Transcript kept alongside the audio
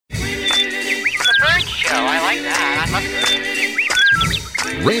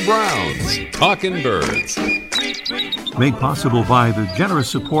Ray Brown's Talking Birds. Made possible by the generous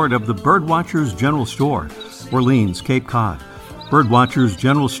support of the Birdwatchers General Store, Orleans, Cape Cod.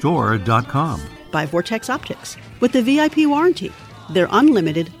 Birdwatchersgeneralstore.com. By Vortex Optics. With the VIP warranty, their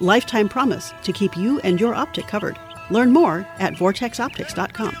unlimited lifetime promise to keep you and your optic covered. Learn more at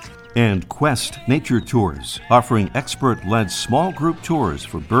vortexoptics.com. And Quest Nature Tours, offering expert-led small group tours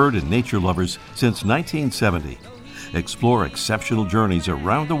for bird and nature lovers since 1970. Explore exceptional journeys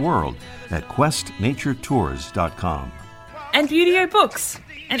around the world at questnaturetours.com. And Beautyo Books,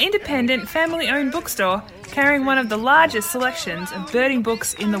 an independent, family-owned bookstore carrying one of the largest selections of birding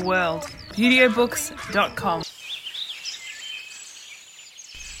books in the world. BeautyOBooks.com.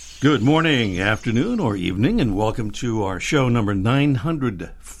 Good morning, afternoon, or evening, and welcome to our show number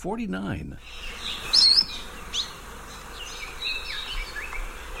 949.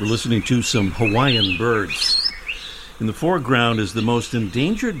 We're listening to some Hawaiian birds. In the foreground is the most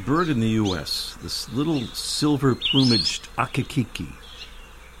endangered bird in the U.S., this little silver-plumaged Akikiki.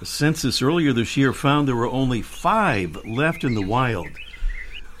 The census earlier this year found there were only 5 left in the wild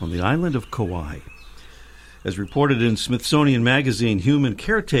on the island of Kauai. As reported in Smithsonian Magazine, human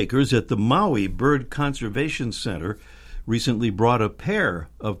caretakers at the Maui Bird Conservation Center recently brought a pair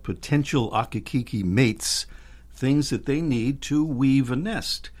of potential Akikiki mates things that they need to weave a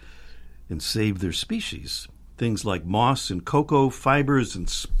nest and save their species. Things like moss and cocoa fibers and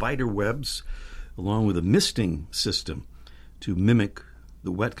spider webs, along with a misting system to mimic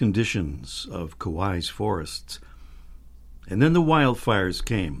the wet conditions of Kauai's forests. And then the wildfires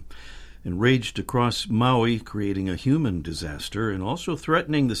came and raged across Maui, creating a human disaster and also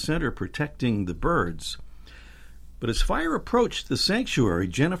threatening the center protecting the birds. But as fire approached the sanctuary,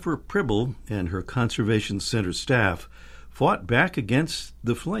 Jennifer Pribble and her Conservation Center staff fought back against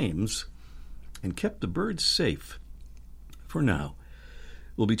the flames and kept the birds safe. For now,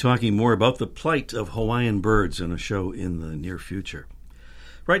 we'll be talking more about the plight of Hawaiian birds in a show in the near future.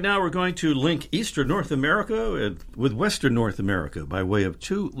 Right now, we're going to link Eastern North America with Western North America by way of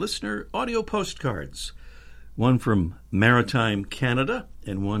 2 listener audio postcards, one from Maritime Canada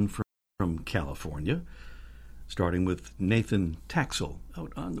and one from California, starting with Nathan Taxel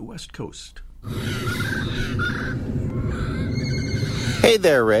out on the West Coast. Hey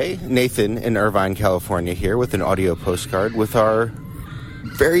there, Ray. Nathan in Irvine, California here with an audio postcard with our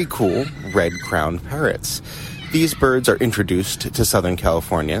very cool red-crowned parrots. These birds are introduced to Southern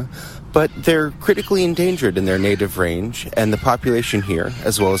California, but they're critically endangered in their native range, and the population here,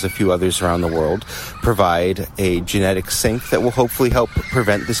 as well as a few others around the world, provide a genetic sink that will hopefully help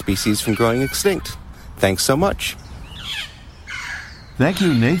prevent the species from going extinct. Thanks so much. Thank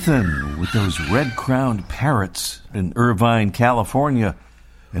you, Nathan, with those red-crowned parrots in Irvine, California.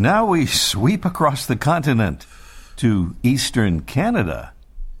 And now we sweep across the continent to Eastern Canada.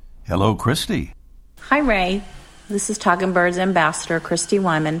 Hello, Christy. Hi, Ray. This is Talking Birds Ambassador Christy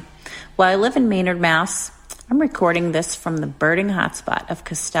Wyman. While I live in Maynard, Mass., I'm recording this from the birding hotspot of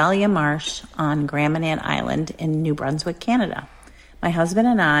Castalia Marsh on Grand Manan Island in New Brunswick, Canada. My husband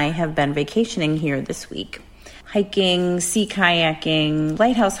and I have been vacationing here this week, hiking, sea kayaking,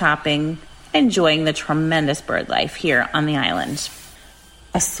 lighthouse hopping, enjoying the tremendous bird life here on the island.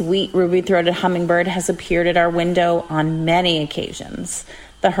 A sweet ruby-throated hummingbird has appeared at our window on many occasions.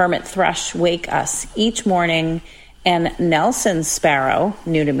 The hermit thrush wake us each morning, and Nelson's sparrow,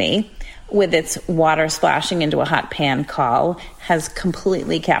 new to me, with its water splashing into a hot pan call, has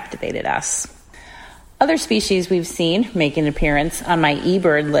completely captivated us. Other species we've seen make an appearance on my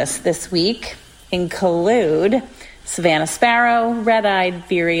eBird list this week include Savannah sparrow, red-eyed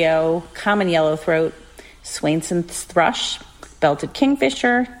vireo, common yellowthroat, Swainson's thrush, belted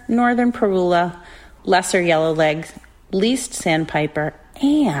kingfisher, northern parula, lesser yellowleg, least sandpiper,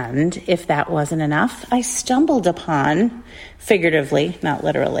 and if that wasn't enough, I stumbled upon, figuratively, not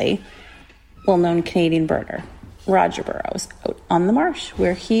literally, well-known Canadian birder, Roger Burrows, out on the marsh,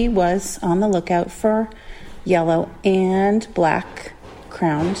 where he was on the lookout for yellow and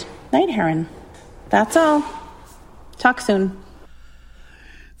black-crowned night heron. That's all. Talk soon.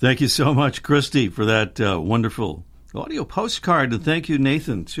 Thank you so much, Christy, for that wonderful audio postcard, and thank you,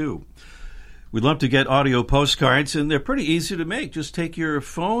 Nathan, too. We'd love to get audio postcards, and they're pretty easy to make. Just take your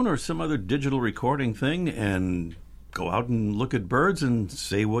phone or some other digital recording thing and go out and look at birds and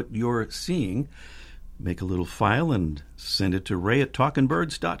say what you're seeing. Make a little file and send it to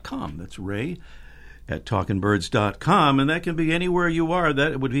ray@talkingbirds.com. That's ray@talkingbirds.com, and that can be anywhere you are.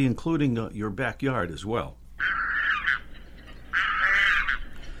 That would be including your backyard as well.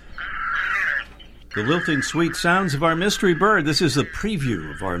 The lilting sweet sounds of our mystery bird. This is a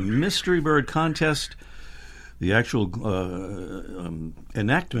preview of our mystery bird contest the actual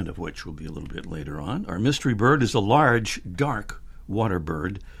enactment of which will be a little bit later on. Our mystery bird is a large, dark water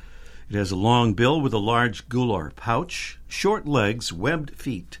bird. It has a long bill with a large gular pouch, short legs, webbed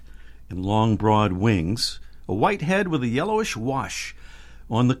feet, and long, broad wings, a white head with a yellowish wash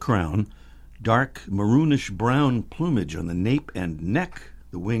on the crown, dark maroonish-brown plumage on the nape and neck.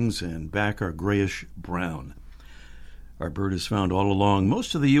 The wings and back are grayish-brown. Our bird is found all along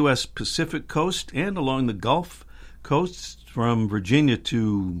most of the U.S. Pacific coast and along the Gulf coasts from Virginia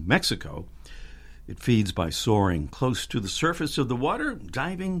to Mexico. It feeds by soaring close to the surface of the water,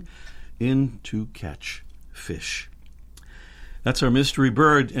 diving in to catch fish. That's our mystery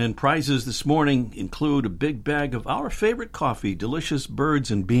bird, and prizes this morning include a big bag of our favorite coffee, delicious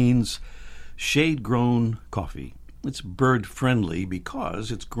birds and beans, shade-grown coffee. It's bird-friendly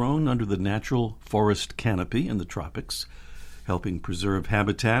because it's grown under the natural forest canopy in the tropics, helping preserve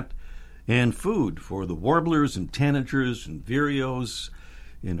habitat and food for the warblers and tanagers and vireos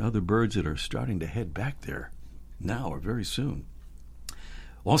and other birds that are starting to head back there now or very soon.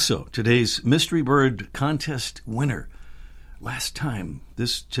 Also, today's Mystery Bird Contest winner. Last time,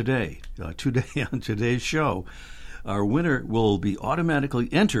 today on today's show, our winner will be automatically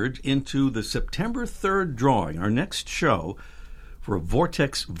entered into the September 3rd drawing, our next show, for a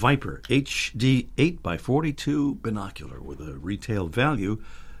Vortex Viper HD 8x42 binocular with a retail value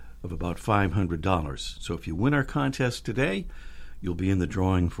of about $500. So if you win our contest today, you'll be in the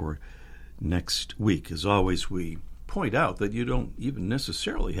drawing for next week. As always, we point out that you don't even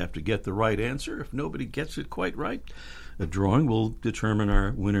necessarily have to get the right answer. If nobody gets it quite right, a drawing will determine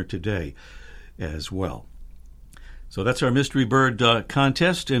our winner today as well. So that's our Mystery Bird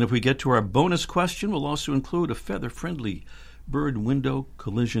contest, and if we get to our bonus question, we'll also include a feather-friendly bird window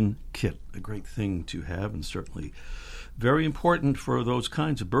collision kit, a great thing to have and certainly very important for those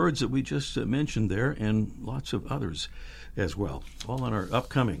kinds of birds that we just mentioned there and lots of others as well, all on our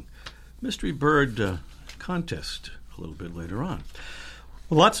upcoming Mystery Bird contest a little bit later on.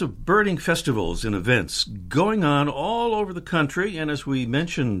 Lots of birding festivals and events going on all over the country, and as we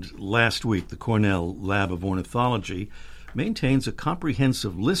mentioned last week, the Cornell Lab of Ornithology maintains a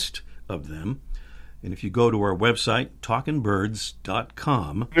comprehensive list of them. And if you go to our website,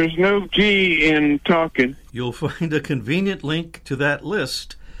 talkingbirds.com, there's no G in talking. You'll find a convenient link to that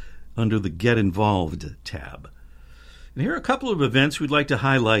list under the Get Involved tab. And here are a couple of events we'd like to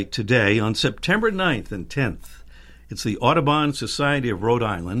highlight today on September 9th and 10th. It's the Audubon Society of Rhode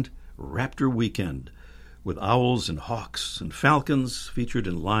Island Raptor Weekend, with owls and hawks and falcons featured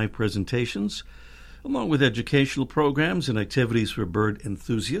in live presentations, along with educational programs and activities for bird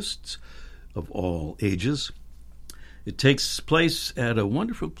enthusiasts of all ages. It takes place at a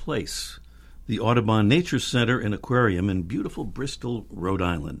wonderful place, the Audubon Nature Center and Aquarium in beautiful Bristol, Rhode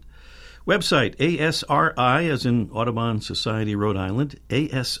Island. Website, ASRI, as in Audubon Society, Rhode Island,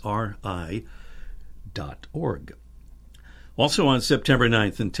 ASRI.org. Also on September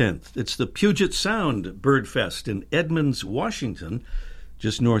 9th and 10th, it's the Puget Sound Bird Fest in Edmonds, Washington,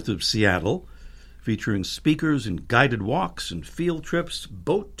 just north of Seattle, featuring speakers and guided walks and field trips,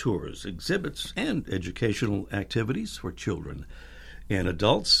 boat tours, exhibits, and educational activities for children and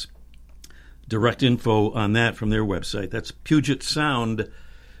adults. Direct info on that from their website. That's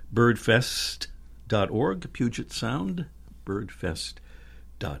PugetSoundBirdFest.org,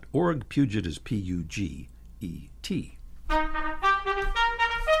 PugetSoundBirdFest.org. Puget is P-U-G-E-T.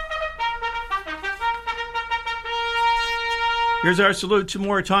 Here's our salute to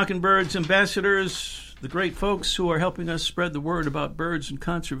more Talking Birds ambassadors, the great folks who are helping us spread the word about birds and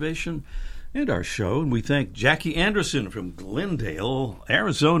conservation and our show. And we thank Jackie Anderson from Glendale,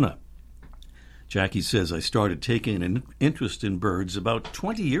 Arizona. Jackie says, I started taking an interest in birds about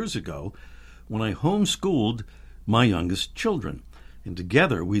 20 years ago when I homeschooled my youngest children. And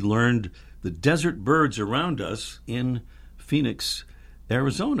together we learned the desert birds around us in Phoenix,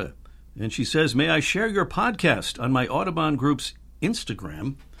 Arizona. And she says, may I share your podcast on my Audubon Group's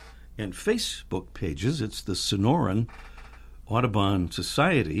Instagram and Facebook pages. It's the Sonoran Audubon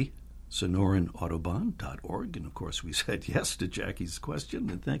Society, SonoranAudubon.org. And, of course, we said yes to Jackie's question.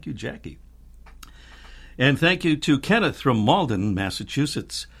 And thank you, Jackie. And thank you to Kenneth from Malden,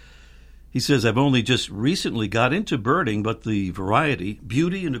 Massachusetts. He says, I've only just recently got into birding, but the variety,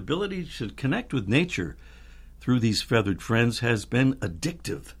 beauty, and ability to connect with nature through these feathered friends has been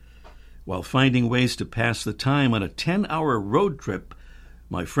addictive. While finding ways to pass the time on a 10-hour road trip,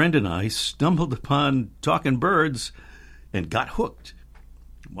 my friend and I stumbled upon Talking Birds and got hooked.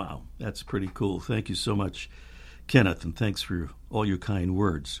 Wow, that's pretty cool. Thank you so much, Kenneth, and thanks for all your kind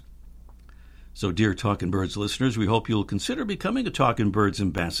words. So, dear Talking Birds listeners, we hope you'll consider becoming a Talking Birds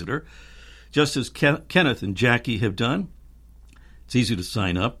ambassador. just as Kenneth and Jackie have done. It's easy to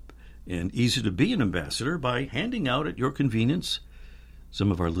sign up and easy to be an ambassador by handing out at your convenience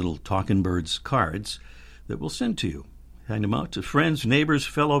some of our little Talkin' Birds cards that we'll send to you. Hand them out to friends, neighbors,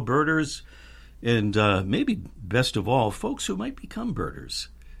 fellow birders, and maybe best of all, folks who might become birders,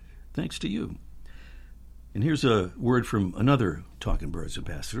 thanks to you. And here's a word from another Talkin' Birds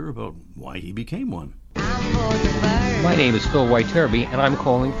ambassador about why he became one. My name is Phil White-Turby, and I'm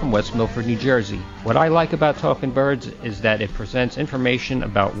calling from West Milford, New Jersey. What I like about Talkin' Birds is that it presents information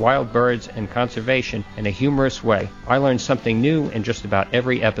about wild birds and conservation in a humorous way. I learn something new in just about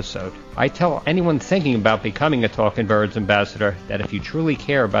every episode. I tell anyone thinking about becoming a Talkin' Birds ambassador that if you truly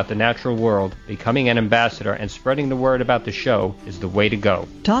care about the natural world, becoming an ambassador and spreading the word about the show is the way to go.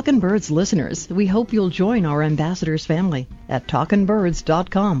 Talkin' Birds listeners, we hope you'll join our ambassadors family at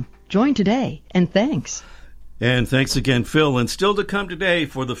talkinbirds.com. Join today, and thanks. And thanks again, Phil. And still to come today,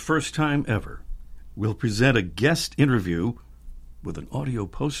 for the first time ever, we'll present a guest interview with an audio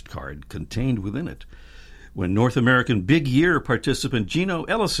postcard contained within it, when North American Big Year participant Gino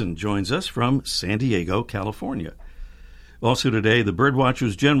Ellison joins us from San Diego, California. Also today, the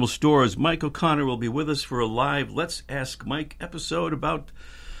Birdwatchers General Store's Mike O'Connor will be with us for a live Let's Ask Mike episode about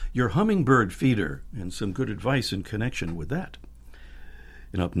your hummingbird feeder and some good advice in connection with that.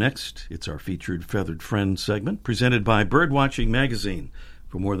 And up next, it's our featured Feathered Friend segment, presented by Birdwatching Magazine.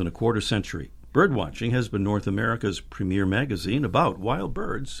 For more than a quarter century, Birdwatching has been North America's premier magazine about wild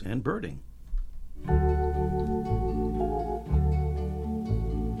birds and birding.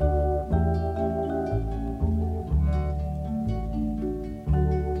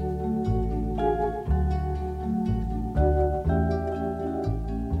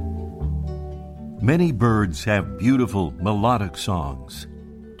 Many birds have beautiful melodic songs.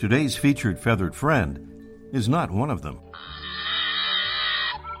 Today's featured feathered friend is not one of them.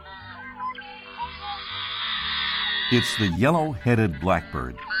 It's the yellow-headed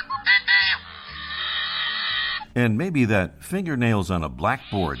blackbird. And maybe that fingernails on a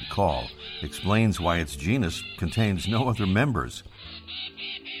blackboard call explains why its genus contains no other members.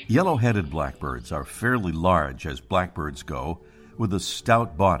 Yellow-headed blackbirds are fairly large as blackbirds go, with a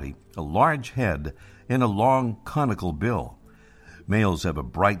stout body, a large head, and a long conical bill. Males have a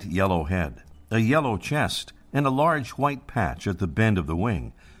bright yellow head, a yellow chest, and a large white patch at the bend of the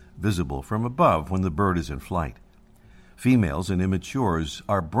wing, visible from above when the bird is in flight. Females and immatures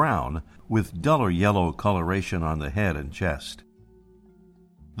are brown, with duller yellow coloration on the head and chest.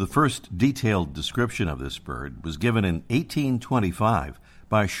 The first detailed description of this bird was given in 1825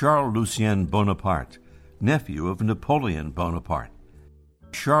 by Charles-Lucien Bonaparte, nephew of Napoleon Bonaparte.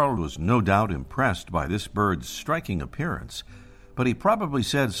 Charles was no doubt impressed by this bird's striking appearance, but he probably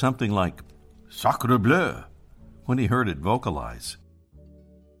said something like, "Sacre bleu," when he heard it vocalize.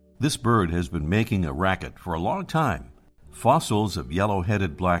 This bird has been making a racket for a long time. Fossils of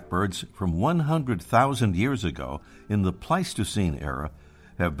yellow-headed blackbirds from 100,000 years ago in the Pleistocene era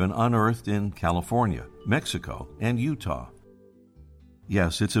have been unearthed in California, Mexico, and Utah.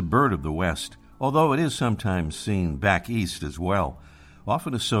 Yes, it's a bird of the West, although it is sometimes seen back east as well,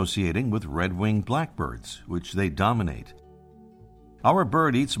 often associating with red-winged blackbirds, which they dominate. Our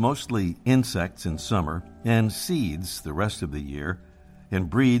bird eats mostly insects in summer and seeds the rest of the year, and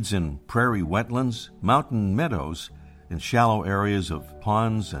breeds in prairie wetlands, mountain meadows, and shallow areas of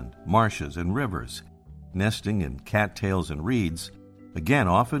ponds and marshes and rivers, nesting in cattails and reeds, again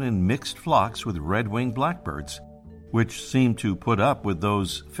often in mixed flocks with red-winged blackbirds, which seem to put up with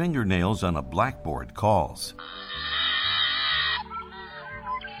those fingernails on a blackboard calls.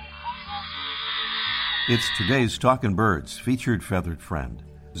 It's today's Talkin' Birds featured feathered friend,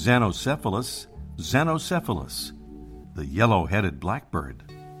 Xanocephalus xanocephalus, the yellow-headed blackbird.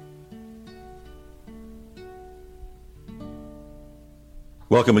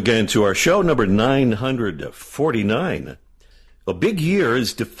 Welcome again to our show, number 949. A big year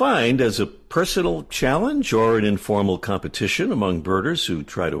is defined as a personal challenge or an informal competition among birders who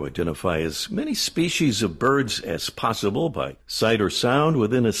try to identify as many species of birds as possible by sight or sound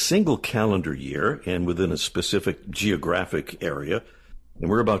within a single calendar year and within a specific geographic area. And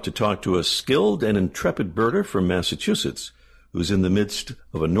we're about to talk to a skilled and intrepid birder from Massachusetts who's in the midst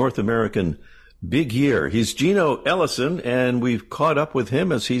of a North American big year. He's Gino Ellison, and we've caught up with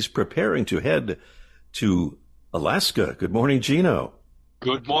him as he's preparing to head to Alaska. Good morning, Gino.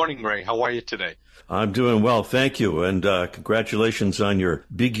 Good morning, Ray. How are you today? I'm doing well, thank you, and congratulations on your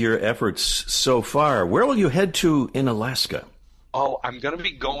big year efforts so far. Where will you head to in Alaska? Oh, I'm going to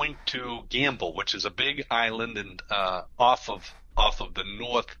be going to Gamble, which is a big island off of the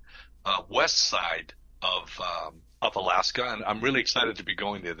north west side of of Alaska, and I'm really excited to be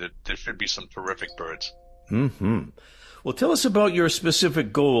going there. There should be some terrific birds. Mm-hmm. Well, tell us about your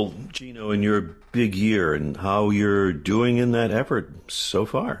specific goal, Gino, in your big year and how you're doing in that effort so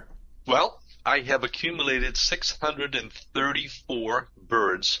far. Well, I have accumulated 634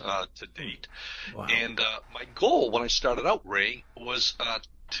 birds to date. Wow. And my goal when I started out, Ray, was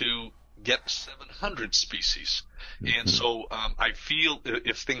to get 700 species. Mm-hmm. And so I feel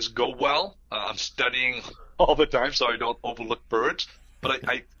if things go well, I'm studying all the time so I don't overlook birds, but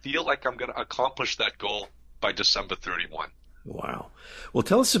I feel like I'm going to accomplish that goal by December 31. Wow. Well,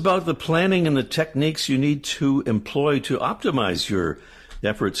 tell us about the planning and the techniques you need to employ to optimize your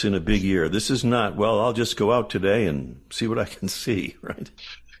efforts in a big year. This is not, well, I'll just go out today and see what I can see, right?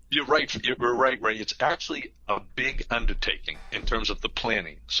 You're right. You're right, Ray. It's actually a big undertaking in terms of the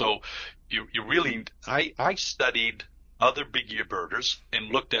planning. So you really, I studied other big year birders and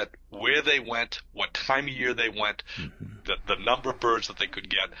looked at where they went, what time of year they went, the number of birds that they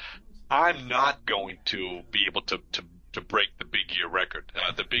could get. I'm not going to be able to break the big year record.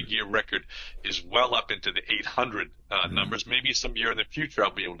 The big year record is well up into the 800 numbers. Maybe some year in the future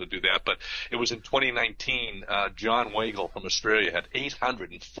I'll be able to do that. But it was in 2019, John Wagle from Australia had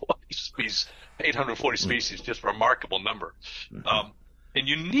 840 species, just a remarkable number. And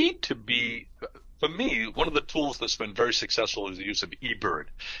you need to be, for me, one of the tools that's been very successful is the use of eBird.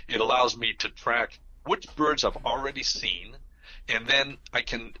 It allows me to track which birds I've already seen, and then I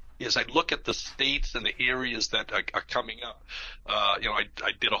can, as I look at the states and the areas that are coming up,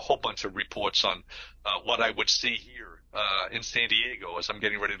 I did a whole bunch of reports on what I would see here in San Diego as I'm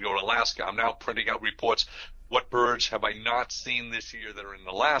getting ready to go to Alaska. I'm now printing out reports. What birds have I not seen this year that are in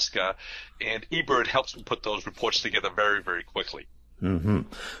Alaska? And eBird helps me put those reports together very, very quickly. Mm-hmm.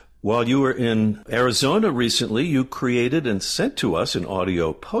 While you were in Arizona recently, you created and sent to us an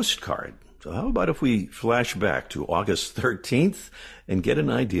audio postcard. So how about if we flash back to August 13th and get an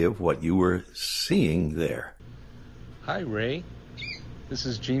idea of what you were seeing there? Hi, Ray. This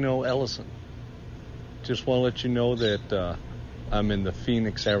is Gino Ellison. Just want to let you know that I'm in the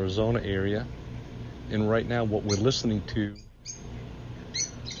Phoenix, Arizona area. And right now what we're listening to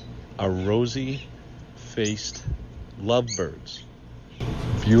are rosy-faced lovebirds.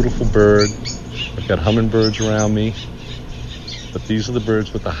 Beautiful bird. I've got hummingbirds around me. But these are the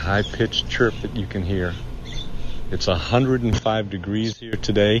birds with the high-pitched chirp that you can hear. It's 105 degrees here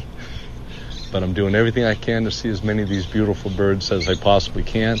today, but I'm doing everything I can to see as many of these beautiful birds as I possibly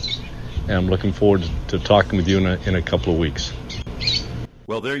can, and I'm looking forward to talking with you in a couple of weeks.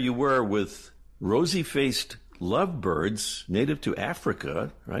 Well, there you were with rosy-faced lovebirds native to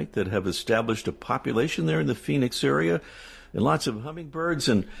Africa, right, that have established a population there in the Phoenix area, and lots of hummingbirds,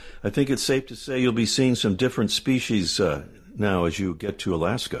 and I think it's safe to say you'll be seeing some different species now as you get to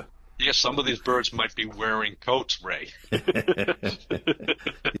Alaska. Yes, some of these birds might be wearing coats, Ray.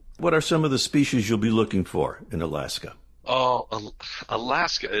 What are some of the species you'll be looking for in Alaska? Oh,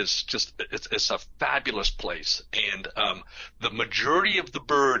 Alaska is just, it's a fabulous place. And the majority of the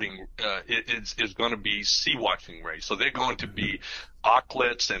birding is going to be sea watching, Ray. So they're going to be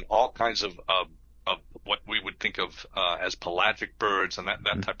auklets and all kinds of what we would think of as pelagic birds and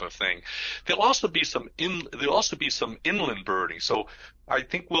that type of thing. There'll also be some inland birding. So I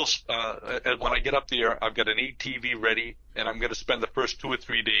think we'll when I get up there, I've got an ATV ready, and I'm going to spend the first 2 or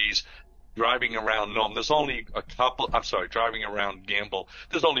 3 days driving around Nome. There's only driving around Gamble.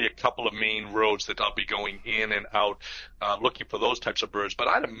 There's only a couple of main roads that I'll be going in and out looking for those types of birds. But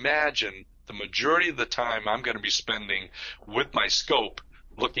I'd imagine the majority of the time I'm going to be spending with my scope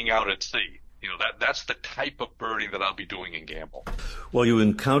looking out at sea. That's the type of birding that I'll be doing in Gamble. Well, you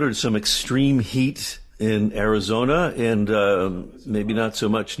encountered some extreme heat in Arizona, and maybe not so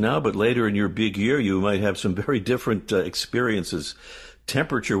much now, but later in your big year, you might have some very different experiences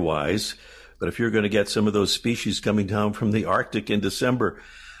temperature-wise. But if you're going to get some of those species coming down from the Arctic in December,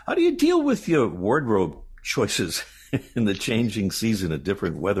 how do you deal with your wardrobe choices in the changing season of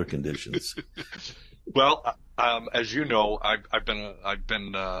different weather conditions? Well, as you know, I've been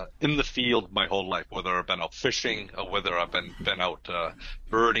in the field my whole life, whether I've been out fishing or whether I've been out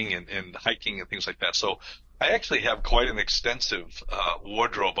birding and hiking and things like that. So I actually have quite an extensive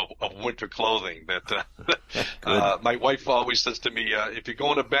wardrobe of winter clothing that my wife always says to me, if you're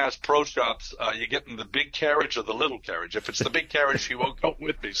going to Bass Pro Shops, you get in the big carriage or the little carriage. If it's the big carriage, she won't go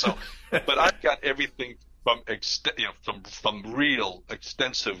with me. So, but I've got everything from real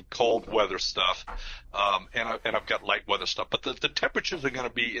extensive cold weather stuff, and I've got light weather stuff. But the temperatures are going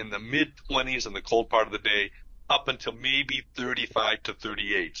to be in the mid-20s in the cold part of the day, up until maybe 35 to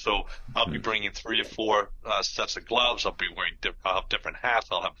 38. So I'll be bringing 3 or 4 sets of gloves. I'll have different hats.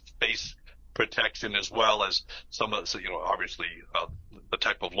 I'll have face protection as well as some of the, obviously the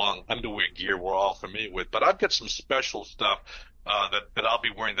type of long underwear gear we're all familiar with. But I've got some special stuff that I'll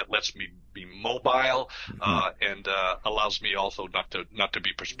be wearing that lets me be mobile and allows me also not to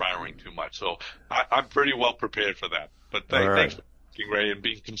be perspiring too much. So I'm pretty well prepared for that. But thanks for asking, Ray, and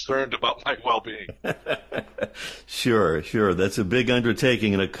being concerned about my well-being. Sure. That's a big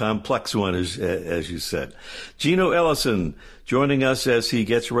undertaking and a complex one, as you said. Gino Ellison joining us as he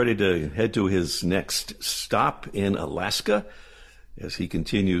gets ready to head to his next stop in Alaska, as he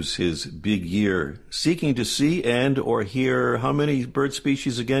continues his big year seeking to see and or hear how many bird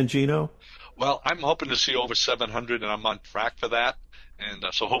species again, Gino? Well, I'm hoping to see over 700, and I'm on track for that. And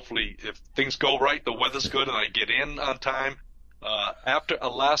so hopefully, if things go right, the weather's good, and I get in on time, after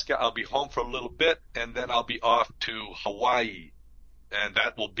Alaska, I'll be home for a little bit, and then I'll be off to Hawaii. And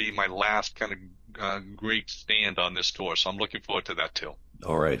that will be my last kind of great stand on this tour. So I'm looking forward to that, too.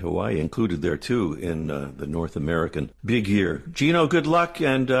 All right, Hawaii included there, too, in the North American big year. Gino, good luck,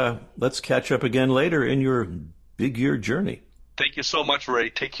 and let's catch up again later in your big year journey. Thank you so much, Ray.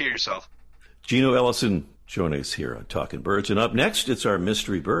 Take care of yourself. Gino Ellison joining us here on Talking Birds. And up next, it's our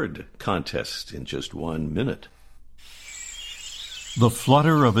Mystery Bird contest in just 1 minute. The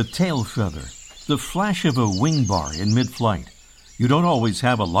flutter of a tail feather, the flash of a wing bar in mid-flight. You don't always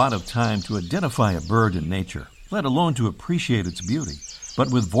have a lot of time to identify a bird in nature, let alone to appreciate its beauty.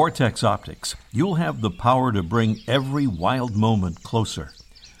 But with Vortex Optics, you'll have the power to bring every wild moment closer.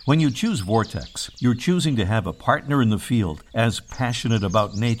 When you choose Vortex, you're choosing to have a partner in the field as passionate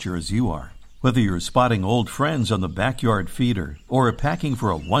about nature as you are. Whether you're spotting old friends on the backyard feeder or packing for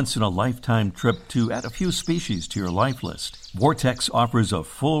a once-in-a-lifetime trip to add a few species to your life list, Vortex offers a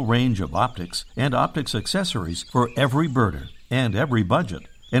full range of optics and optics accessories for every birder and every budget.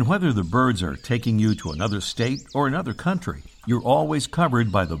 And whether the birds are taking you to another state or another country, you're always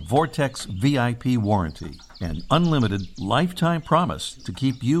covered by the Vortex VIP warranty, an unlimited lifetime promise to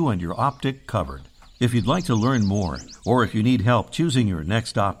keep you and your optic covered. If you'd like to learn more, or if you need help choosing your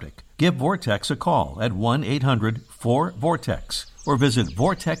next optic, give Vortex a call at 1-800-4VORTEX or visit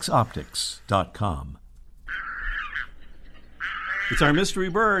vortexoptics.com. It's our mystery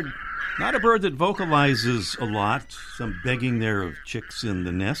bird. Not a bird that vocalizes a lot, some begging there of chicks in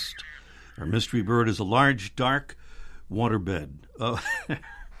the nest. Our mystery bird is a large, dark waterbed. Oh, I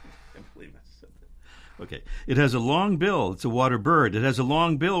can't believe I said that. Okay. It has a long bill. It's a water bird. It has a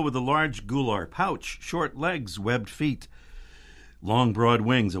long bill with a large gular pouch, short legs, webbed feet, long, broad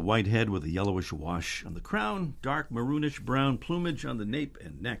wings, a white head with a yellowish wash on the crown, dark maroonish brown plumage on the nape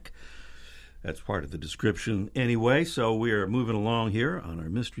and neck. That's part of the description anyway, so we are moving along here on our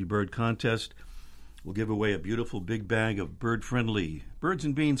Mystery Bird contest. We'll give away a beautiful big bag of bird-friendly Birds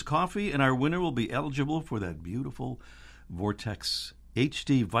and Beans coffee, and our winner will be eligible for that beautiful Vortex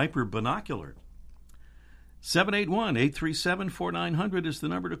HD Viper binocular. 781-837-4900 is the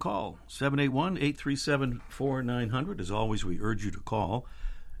number to call. 781-837-4900. As always, we urge you to call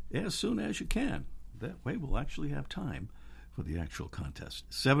as soon as you can. That way we'll actually have time for the actual contest.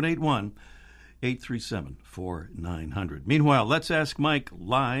 781-837-4900. Meanwhile, let's ask Mike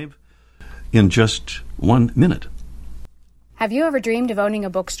live in just 1 minute. Have you ever dreamed of owning a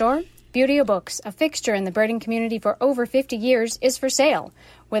bookstore? Buteo Books, a fixture in the birding community for over 50 years, is for sale.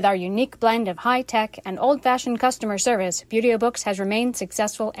 With our unique blend of high-tech and old-fashioned customer service, Buteo Books has remained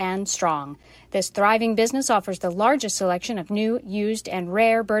successful and strong. This thriving business offers the largest selection of new, used, and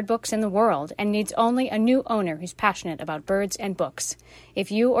rare bird books in the world and needs only a new owner who's passionate about birds and books.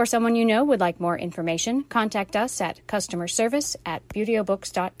 If you or someone you know would like more information, contact us at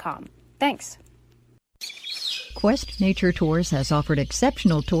customerservice@buteobooks.com. Thanks. Quest Nature Tours has offered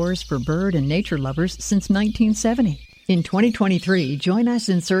exceptional tours for bird and nature lovers since 1970. In 2023, join us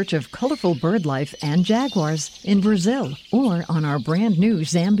in search of colorful bird life and jaguars in Brazil or on our brand new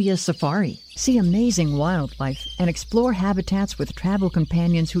Zambia safari. See amazing wildlife and explore habitats with travel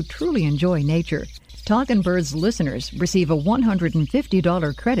companions who truly enjoy nature. Talkin' Birds listeners receive a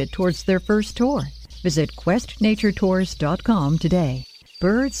 $150 credit towards their first tour. Visit questnaturetours.com today.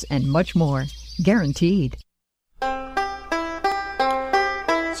 Birds and much more. Guaranteed.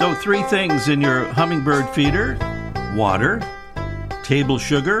 So 3 things in your hummingbird feeder: water, table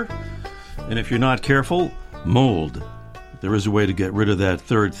sugar, and if you're not careful, mold. There is a way to get rid of that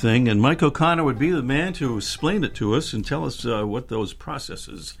third thing, and Mike O'Connor would be the man to explain it to us and tell us what those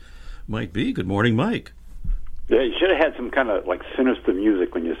processes might be. Good morning, Mike. Yeah, you should have had some kind of like sinister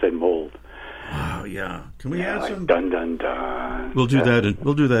music when you said mold. Oh yeah, can we add like some? Dun dun dun. We'll do that.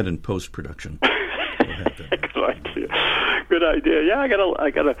 We'll do that in post production. Good idea. Yeah, I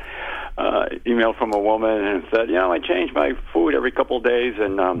gotta email from a woman and said, I change my food every couple of days,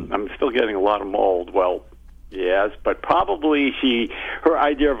 and I'm still getting a lot of mold. Well, yes, but probably her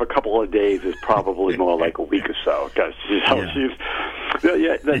idea of a couple of days is probably more like a week or so, because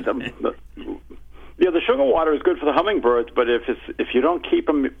the sugar water is good for the hummingbirds, but if you don't keep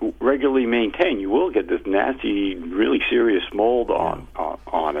them regularly maintained, you will get this nasty, really serious mold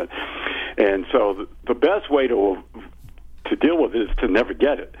on it. And so the best way to deal with it is to never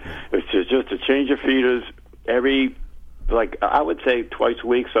get it. It's just to change your feeders every, I would say twice a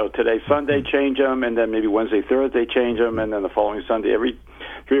week. So today, Sunday, change them, and then maybe Wednesday, Thursday, change them, and then the following Sunday, every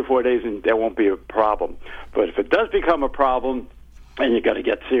 3 or 4 days, and that won't be a problem. But if it does become a problem, and you got to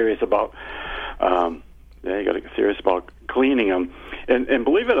get serious about, cleaning them. And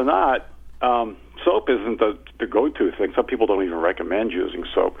believe it or not, soap isn't the go-to thing. Some people don't even recommend using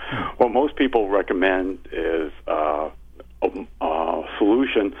soap. What most people recommend is a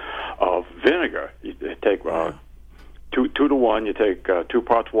solution of vinegar. You take 2 to 1. You take 2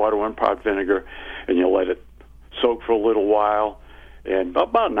 parts water, 1 part vinegar, and you let it soak for a little while, and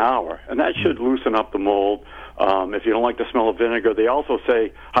about an hour, and that should loosen up the mold. If you don't like the smell of vinegar, they also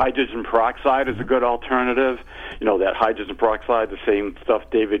say hydrogen peroxide is a good alternative. That hydrogen peroxide, the same stuff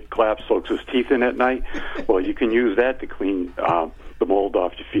David Clapp soaks his teeth in at night. Well, you can use that to clean the mold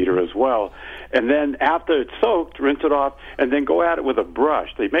off your feeder as well. And then after it's soaked, rinse it off, and then go at it with a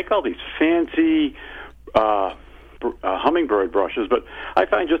brush. They make all these fancy hummingbird brushes, but I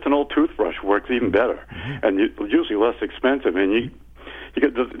find just an old toothbrush works even better, and usually less expensive. And you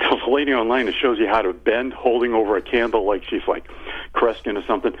get there's a lady online that shows you how to bend holding over a candle like she's like Kreskin or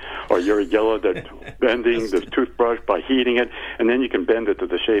something, or Yuri Geller, that's bending the toothbrush by heating it, and then you can bend it to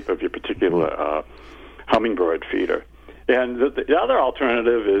the shape of your particular hummingbird feeder. And the other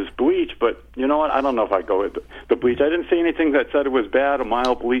alternative is bleach, but you know what? I don't know if I go with the bleach. I didn't see anything that said it was bad. A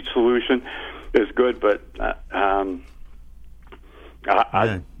mild bleach solution is good, but that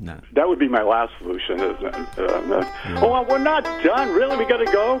would be my last solution. Oh, we're not done. Really? We got to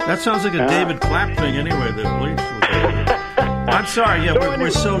go? That sounds like a David Clapp thing anyway, the bleach. I'm sorry. Yeah,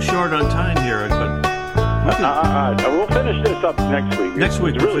 we're so short on time here, but we'll finish this up next week. Next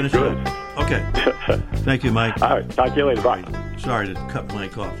week it's we'll really finish good. it up. Okay. Thank you, Mike. All right. Talk to you later. Bye. Sorry to cut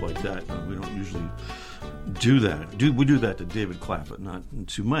Mike off like that. We don't usually do that. We do that to David Clapp, but not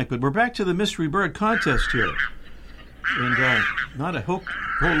to Mike. But we're back to the Mystery Bird contest here. And not a whole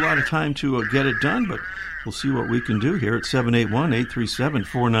lot of time to get it done, but we'll see what we can do here at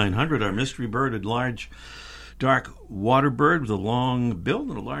 781-837-4900. Our mystery bird, a large, dark water bird with a long bill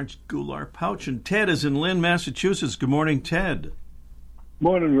and a large gular pouch. And Ted is in Lynn, Massachusetts. Good morning, Ted.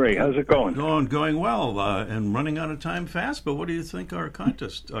 Morning, Ray. How's it going? Going well, and running out of time fast. But what do you think our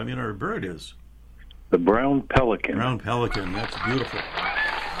our bird is? The brown pelican. Brown pelican. That's beautiful.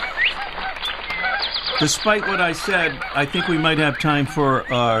 Despite what I said, I think we might have time for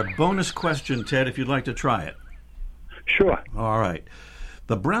a bonus question, Ted, if you'd like to try it. Sure. All right.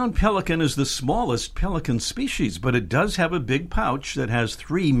 The brown pelican is the smallest pelican species, but it does have a big pouch that has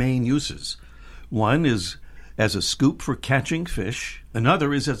 3 main uses. One is as a scoop for catching fish.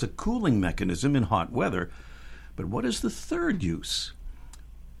 Another is as a cooling mechanism in hot weather. But what is the third use?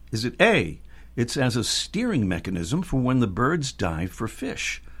 Is it A, it's as a steering mechanism for when the birds dive for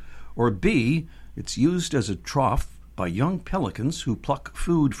fish? Or B, it's used as a trough by young pelicans who pluck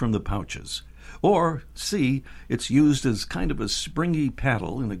food from the pouches? Or C, it's used as kind of a springy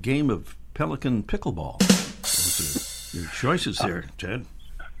paddle in a game of pelican pickleball? Those are your choices here, Ted.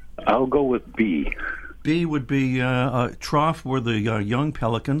 I'll go with B. B would be a trough where the young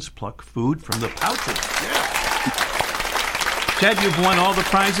pelicans pluck food from the pouches. Yeah. Ted, you've won all the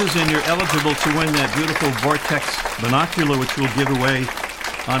prizes, and you're eligible to win that beautiful Vortex binocular, which we'll give away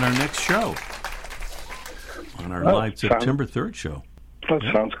on our next show, on our live September 3rd show. That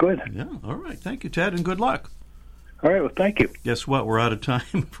sounds good. Yeah, all right. Thank you, Ted, and good luck. All right, well, thank you. Guess what? We're out of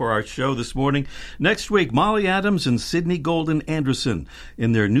time for our show this morning. Next week, Molly Adams and Sydney Golden Anderson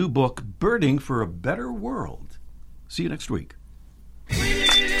in their new book, Birding for a Better World. See you next week. The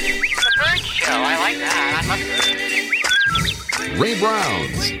bird show. I like that. I love it. Ray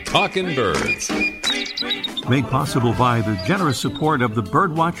Brown's Talkin' Birds. Made possible by the generous support of the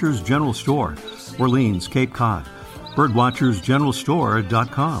Birdwatchers General Store, Orleans, Cape Cod.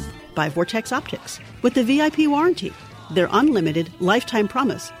 Birdwatchersgeneralstore.com. By Vortex Optics. With the VIP warranty, their unlimited lifetime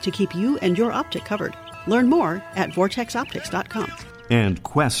promise to keep you and your optic covered. Learn more at vortexoptics.com. And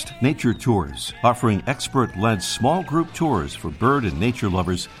Quest Nature Tours, offering expert-led small group tours for bird and nature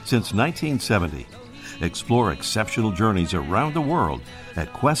lovers since 1970. Explore exceptional journeys around the world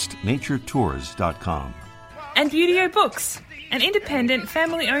at questnaturetours.com. And Buteo Books, an independent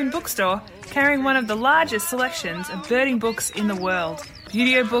family-owned bookstore carrying one of the largest selections of birding books in the world.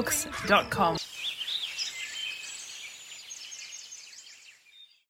 ButeoBooks.com.